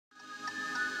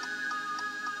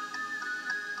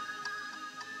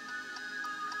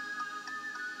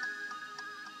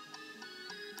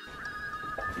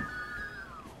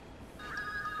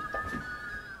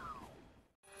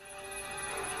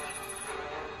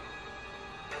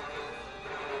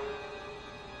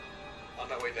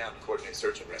way down to coordinate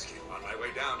search and rescue. On my way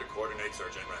down to coordinate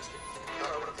search and rescue.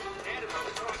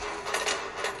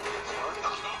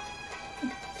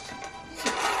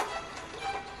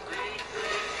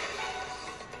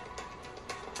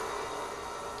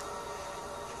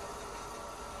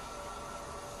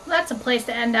 That's a place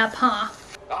to end up, huh?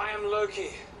 I am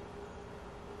Loki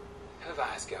of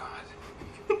Asgard.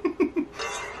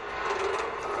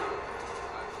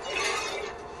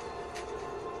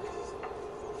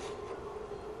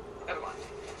 Never mind.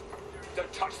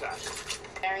 Don't touch that.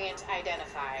 Variant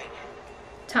identified.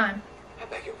 Time. I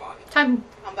beg your pardon. Time.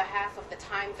 On behalf of the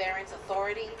Time Variance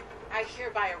Authority, I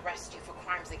hereby arrest you for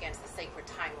crimes against the sacred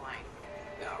timeline.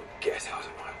 Now get out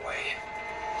of my way.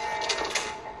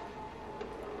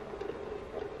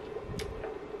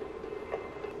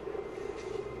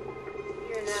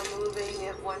 You're now moving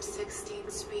at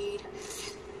 1/16 speed,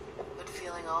 but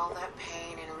feeling all that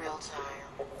pain in real time.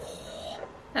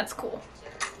 That's cool.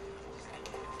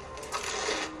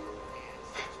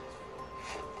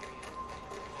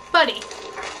 Buddy.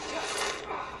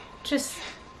 Just...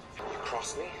 You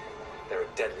cross me, there are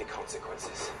deadly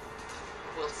consequences.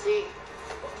 We'll see.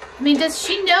 I mean, does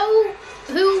she know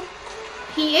who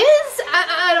he is?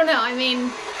 I don't know. I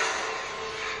mean...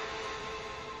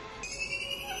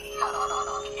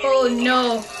 Oh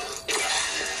no.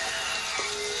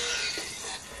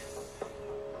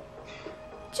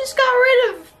 Just got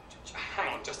rid of...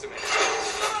 Hang on just a minute.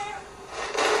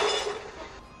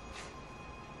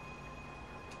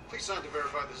 Please sign to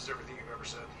verify this is everything you've ever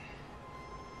said.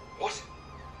 What?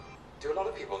 Do a lot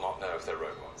of people not know if they're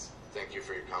robots? Thank you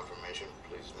for your confirmation.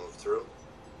 Please move through.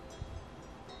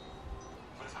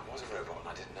 What if I was a robot and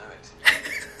I didn't know it?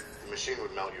 The machine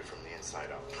would melt you from the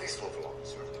inside out. Please move along,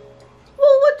 sir.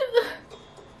 Well, what the...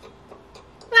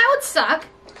 That would suck.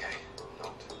 Okay,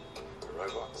 not a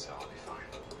robot, so I'll be fine.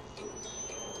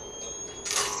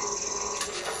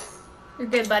 You're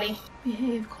good, buddy.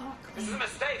 Behave, clock. This is a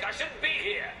mistake. I shouldn't be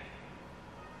here.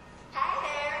 Hi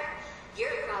there.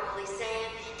 You're probably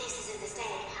saying, this is a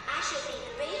mistake. I shouldn't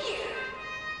even be here.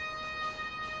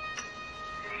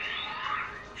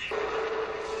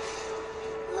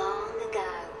 Long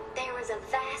ago, there was a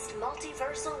vast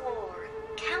multiversal war.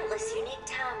 Countless unique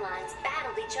timelines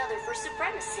battled each other for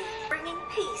supremacy, bringing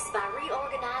peace by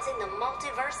reorganizing the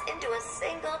multiverse into a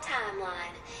single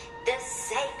timeline, the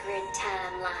sacred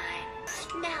timeline.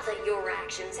 Now that your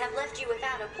actions have left you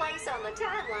without a place on the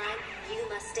timeline, you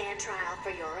must stand trial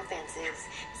for your offenses.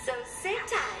 So sit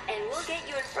tight and we'll get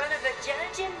you in front of a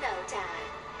judge in no time.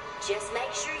 Just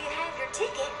make sure you have your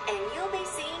ticket and you'll be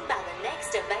seen by the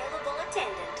next available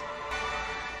attendant.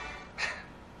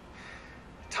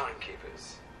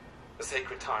 Timekeepers. The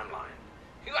sacred timeline.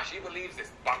 Who actually believes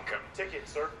this bunkum? Ticket,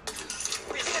 sir.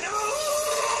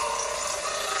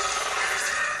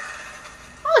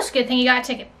 Oh, it's a good thing you got a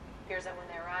ticket. Appears that when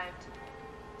they arrived,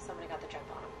 somebody got the jump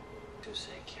on them. To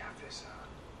say Chiafisa.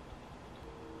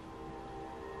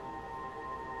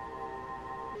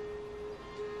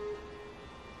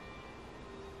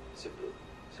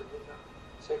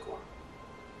 C'est quoi?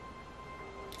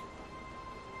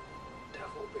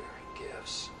 Devil-bearing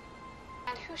gifts.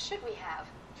 And who should we have?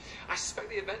 I suspect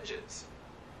the Avengers.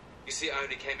 You see, I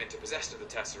only came into possession of the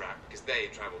Tesseract because they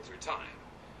travelled through time.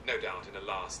 No doubt in a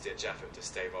last-ditch effort to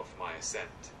stave off my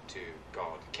ascent to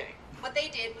God King. What they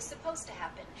did was supposed to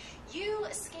happen. You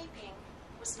escaping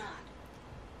was not.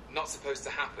 Not supposed to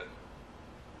happen.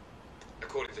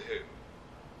 According to whom?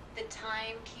 The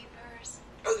timekeepers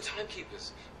Oh, the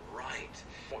timekeepers. Right.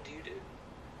 What do you do?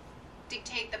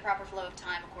 dictate the proper flow of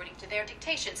time according to their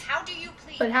dictations. How do you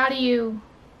plead? But how do you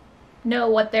know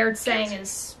what they're saying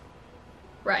is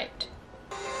right?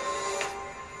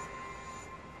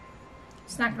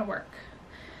 It's not gonna work.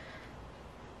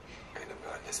 I'm gonna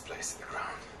burn this place to the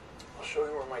ground. I'll show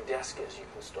you where my desk is. You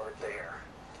can start there.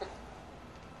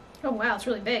 Oh wow, it's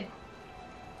really big.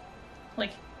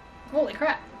 Like, holy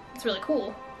crap, it's really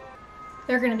cool.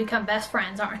 They're gonna become best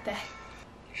friends, aren't they?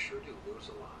 You sure do lose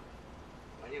a lot.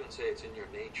 I'd even say it's in your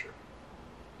nature.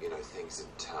 You know, things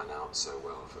didn't turn out so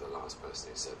well for the last person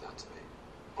who said that to me.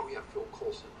 Oh yeah, Phil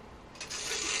Coulson.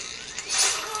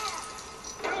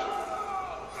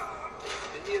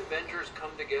 Did the Avengers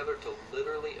come together to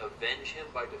literally avenge him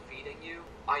by defeating you?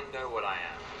 I know what I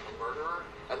am. A murderer?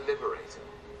 A liberator.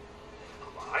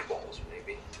 Eyeballs,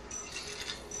 maybe.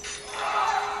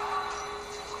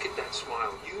 Look at that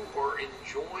smile. You are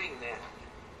enjoying that.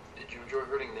 Did you enjoy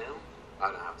hurting them? I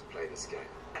don't have to play this game.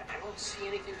 I don't see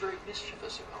anything very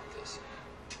mischievous about this.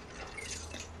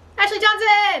 Ashley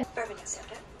Johnson! Bourbon and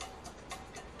soda.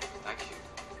 Thank you.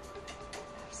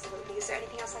 Absolutely. Is there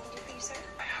anything else I can do for you, sir?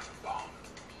 I have a bomb.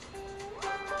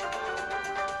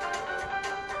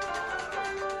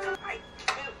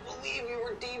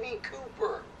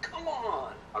 Come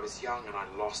on. I was young and I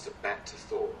lost a bet to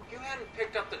Thor. If you hadn't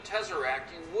picked up the Tesseract,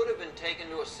 you would have been taken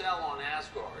to a cell on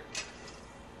Asgard.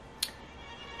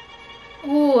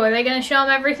 Ooh, are they gonna show him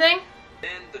everything?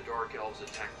 Then the Dark Elves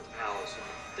attack the palace, and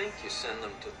you think you send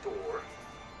them to Thor,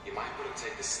 You might want to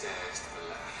take the stairs to the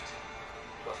left.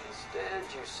 but instead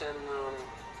you send them...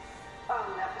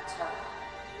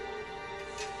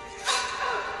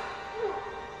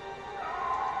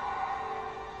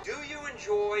 Do you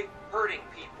enjoy hurting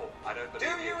people? I don't Do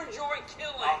believe you enjoy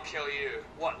killing? I'll kill you.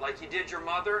 What, like you did your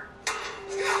mother?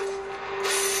 You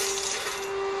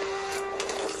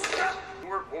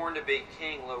weren't born to be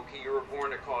king, Loki. You were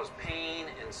born to cause pain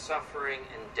and suffering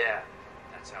and death.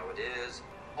 That's how it is.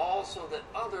 All so that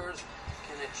others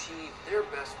can achieve their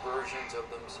best versions of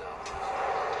themselves.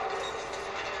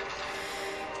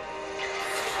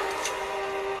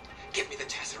 Give me the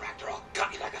Tesseract or I'll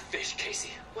gut you like a fish, Casey.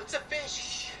 What's a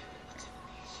fish?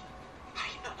 How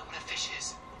do you not know what a fish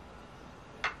is?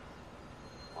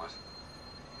 What?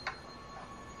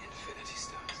 Infinity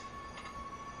Stones.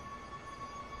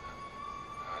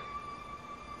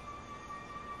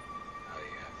 How do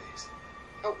you have these?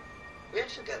 Oh, we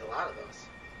actually got a lot of those.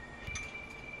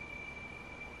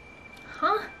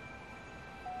 Huh?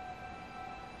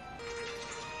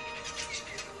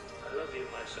 I love you,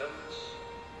 my sons.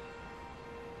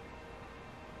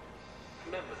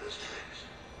 Remember this, please.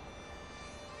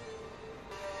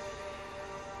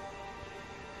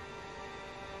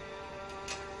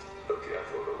 Okay, I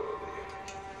thought I loved you.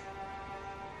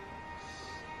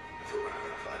 I thought we're not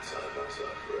gonna fight side by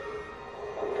side forever.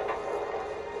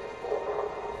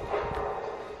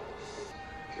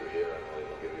 If you're here, I'm not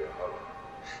gonna give you a hug.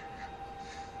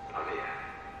 I'm here.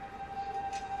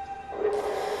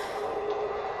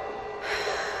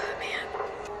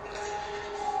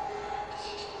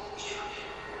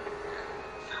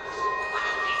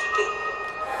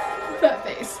 That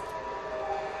face.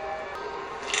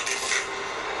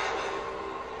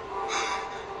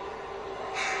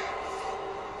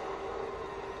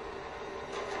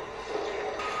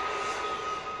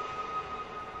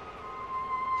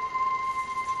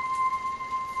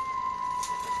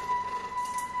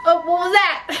 Oh, what was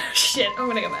that? Shit, I'm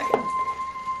gonna go back in.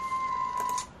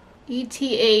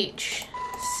 ETH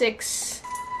 6.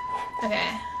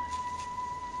 Okay.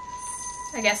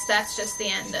 I guess that's just the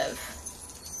end of.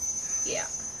 Yeah.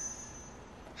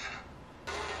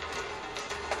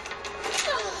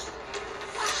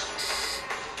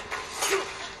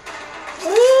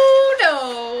 Ooh,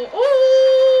 no. Ooh.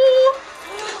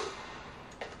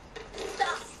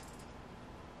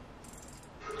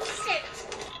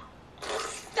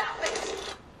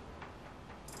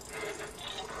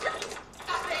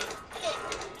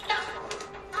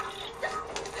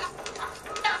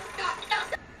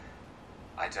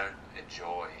 I don't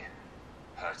enjoy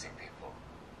hurting people.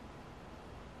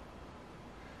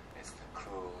 It's the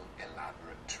cruel,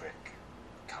 elaborate trick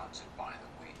conjured by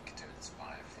the weak to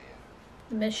inspire fear.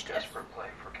 The mischief. Desperate play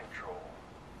for control.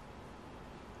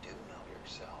 Do know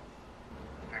yourself.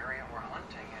 The variant we're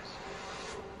hunting is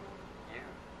you.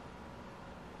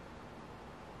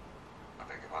 I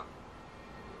beg your pardon?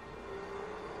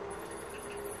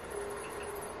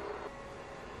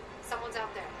 Someone's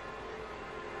out there.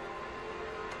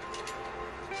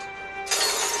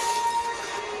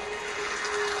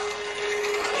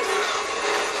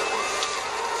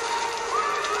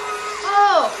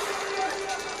 Oh.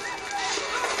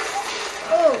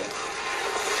 Oh.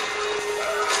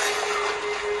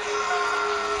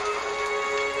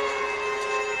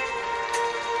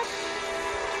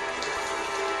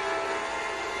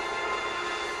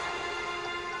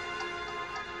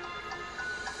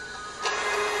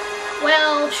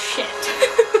 Well, shit.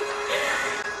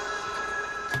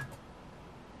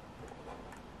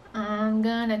 I'm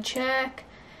gonna check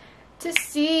to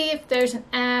see if there's an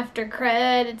after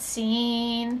credit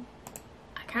scene.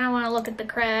 I kind of want to look at the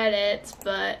credits,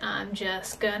 but I'm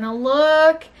just gonna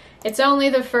look. It's only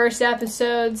the first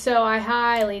episode, so I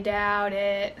highly doubt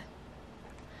it.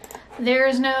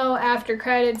 There's no after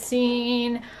credit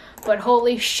scene, but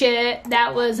holy shit,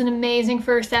 that was an amazing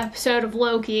first episode of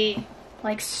Loki.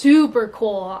 Like, super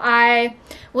cool. I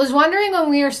was wondering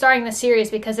when we were starting the series,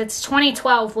 because it's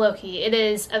 2012 Loki. It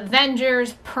is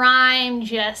Avengers Prime,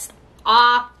 just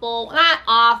awful. Not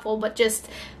awful, but just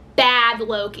bad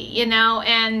Loki, you know?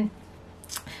 And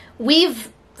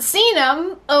we've seen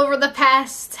him over the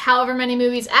past however many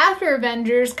movies after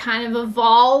Avengers kind of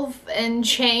evolve and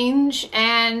change,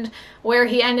 and where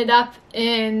he ended up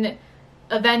in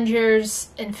Avengers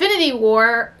Infinity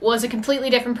War was a completely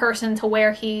different person to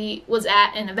where he was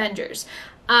at in Avengers.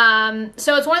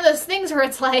 So it's one of those things where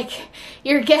it's like,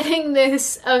 you're getting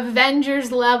this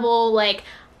Avengers level, like,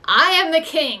 I am the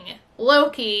king,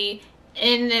 Loki,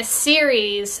 in this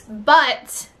series,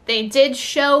 but they did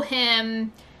show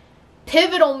him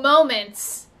pivotal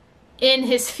moments in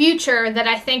his future that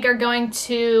I think are going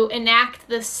to enact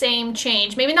the same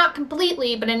change. Maybe not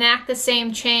completely, but enact the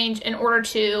same change in order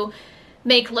to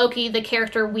make Loki the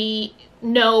character we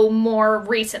know more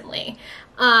recently.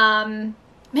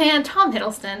 Man, Tom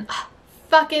Hiddleston,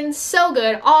 fucking so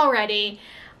good already.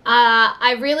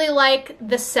 I really like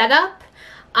the setup.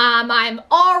 I'm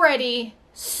already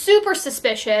super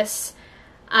suspicious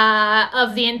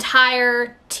of the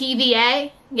entire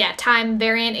TVA. Yeah, Time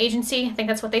Variant Agency. I think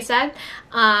that's what they said.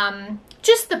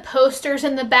 Just the posters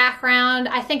in the background.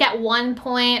 I think at one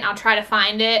point, I'll try to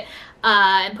find it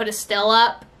and put a still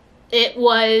up. It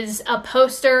was a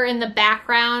poster in the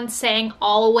background saying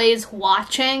always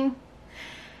watching.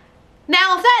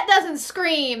 Now, if that doesn't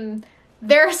scream,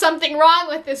 there's something wrong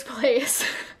with this place,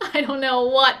 I don't know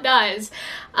what does.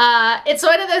 It's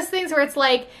one of those things where it's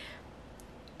like,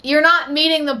 you're not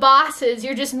meeting the bosses,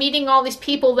 you're just meeting all these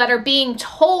people that are being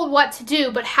told what to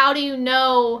do, but how do you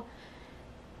know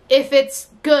if it's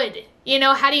good? You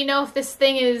know, how do you know if this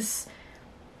thing is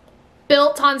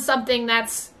built on something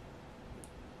that's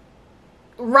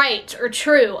right or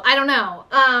true? I don't know.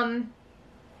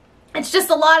 It's just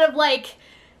a lot of, like,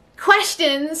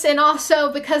 questions, and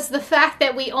also because the fact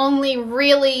that we only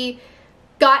really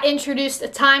got introduced to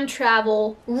time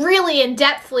travel really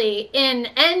in-depthly in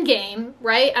Endgame,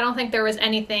 right? I don't think there was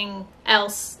anything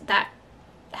else that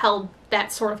held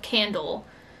that sort of candle.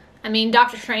 I mean,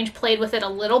 Doctor Strange played with it a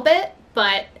little bit,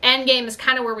 but Endgame is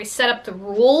kind of where we set up the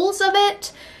rules of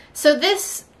it. So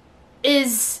this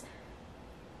is,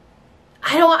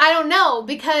 I don't know,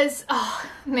 because, oh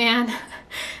man,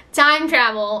 time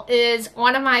travel is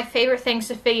one of my favorite things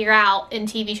to figure out in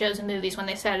TV shows and movies when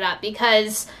they set it up,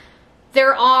 because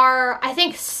there are, I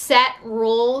think, set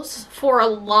rules for a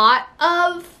lot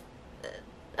of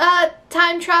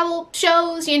time travel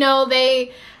shows. You know,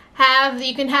 they have,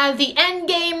 you can have the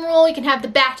Endgame rule, you can have the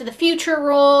Back to the Future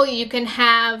rule, you can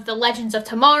have the Legends of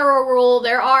Tomorrow rule.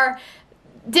 There are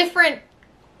different,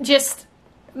 just,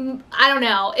 I don't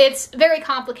know, it's very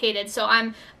complicated. So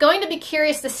I'm going to be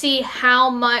curious to see how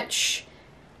much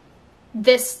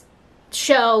this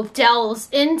show delves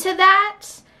into that,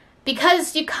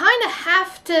 because you kind of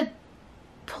have to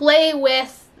play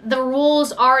with the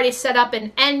rules already set up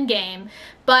in Endgame.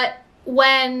 But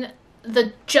when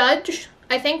the judge,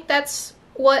 I think that's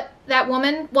what that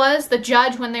woman was, the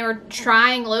judge, when they were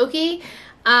trying Loki,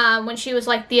 when she was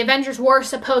like, the Avengers were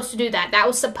supposed to do that. That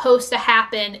was supposed to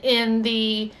happen in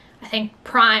the, I think,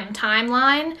 Prime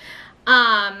timeline.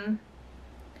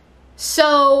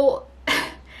 So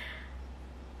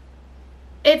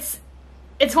it's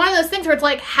one of those things where it's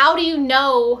like, how do you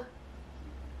know,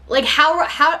 like,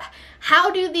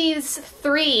 how do these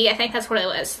three, I think that's what it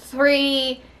was,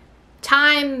 three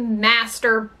time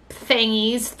master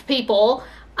thingies, people,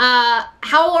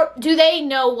 how do they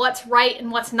know what's right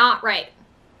and what's not right?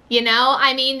 You know,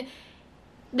 I mean,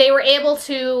 they were able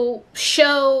to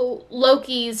show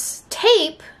Loki's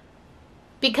tape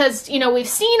because, you know, we've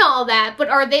seen all that, but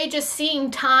are they just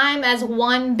seeing time as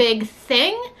one big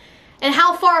thing? And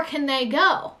how far can they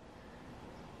go?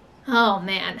 Oh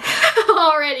man,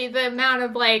 already the amount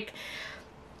of, like,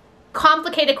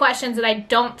 complicated questions that I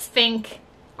don't think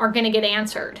are gonna get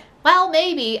answered. Well,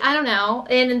 maybe, I don't know.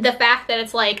 And the fact that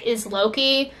it's like, is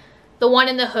Loki the one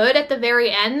in the hood at the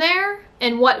very end there?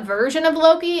 And what version of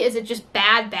Loki? Is it just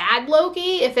bad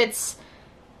Loki? If it's,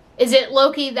 is it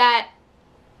Loki that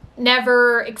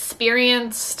never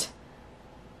experienced,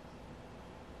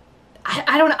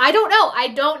 I don't know.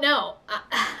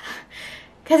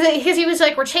 Because he was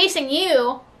like, we're chasing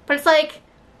you, but it's like,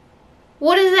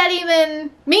 what does that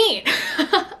even mean?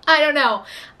 I don't know.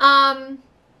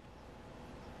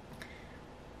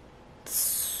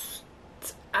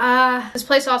 This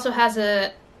place also has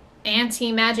a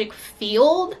anti-magic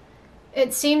field,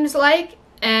 it seems like,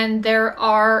 and there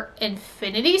are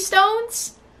infinity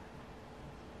stones.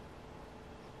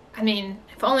 I mean,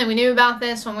 if only we knew about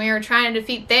this when we were trying to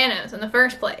defeat Thanos in the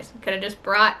first place. We could have just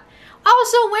brought, oh,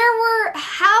 so where were,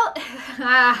 how,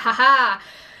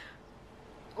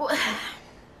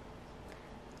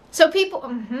 so people,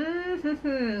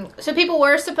 so people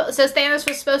were supposed, so Thanos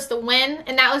was supposed to win,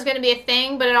 and that was going to be a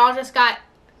thing, but it all just got,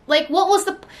 like, what was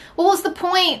the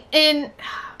point in,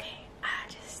 okay,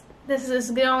 this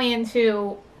is going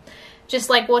into, just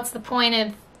like, what's the point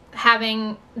of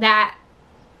having that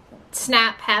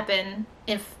snap happen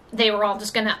if they were all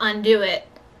just going to undo it?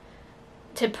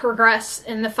 to progress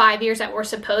in the 5 years that were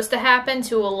supposed to happen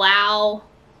to allow,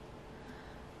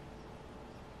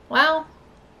 well,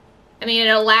 I mean, it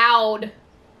allowed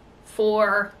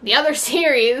for the other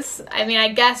series. I mean, I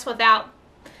guess without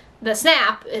the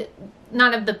snap,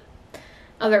 none of the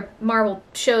other Marvel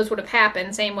shows would have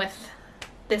happened. Same with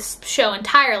this show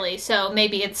entirely. So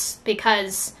maybe it's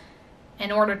because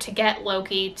in order to get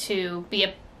Loki to be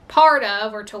a part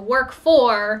of or to work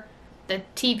for the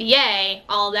TVA,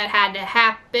 all that had to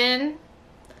happen.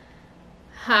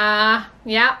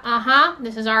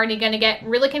 This is already going to get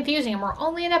really confusing, and we're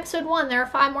only in episode 1. There are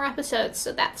 5 more episodes,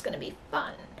 so that's going to be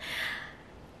fun.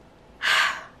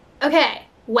 Okay,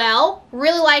 well,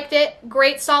 really liked it.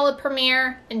 Great, solid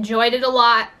premiere. Enjoyed it a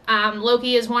lot.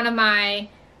 Loki is one of my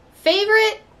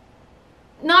favorite,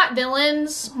 not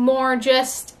villains, more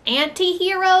just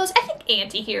anti-heroes. I think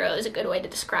anti-hero is a good way to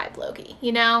describe Loki,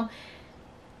 you know?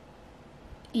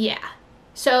 Yeah.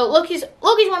 So Loki's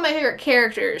one of my favorite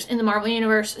characters in the Marvel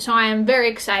Universe, so I am very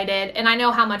excited, and I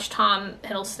know how much Tom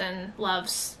Hiddleston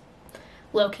loves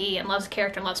Loki and loves the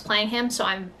character and loves playing him, so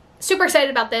I'm super excited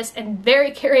about this and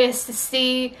very curious to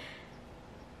see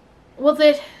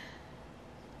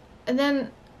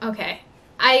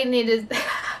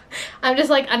I'm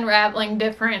just like unraveling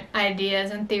different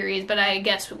ideas and theories, but I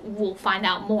guess we'll find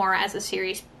out more as the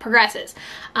series progresses.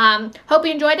 Hope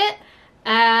you enjoyed it.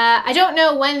 I don't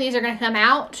know when these are going to come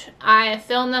out. I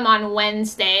film them on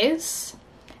Wednesdays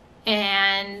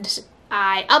and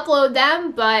I upload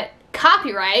them, but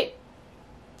copyright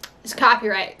is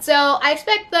copyright. So I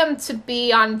expect them to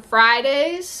be on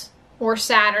Fridays or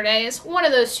Saturdays, one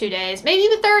of those 2 days, maybe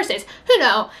even Thursdays. Who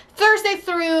knows? Thursday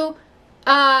through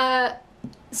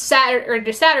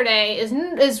Saturday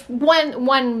is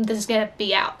when this is gonna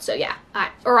be out. So yeah, I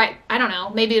don't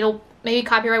know. Maybe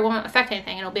copyright won't affect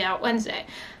anything. It'll be out Wednesday.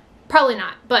 Probably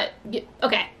not. But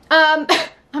okay. I'm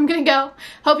gonna go.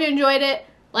 Hope you enjoyed it.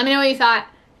 Let me know what you thought,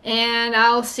 and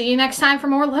I'll see you next time for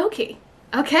more Loki.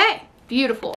 Okay. Beautiful.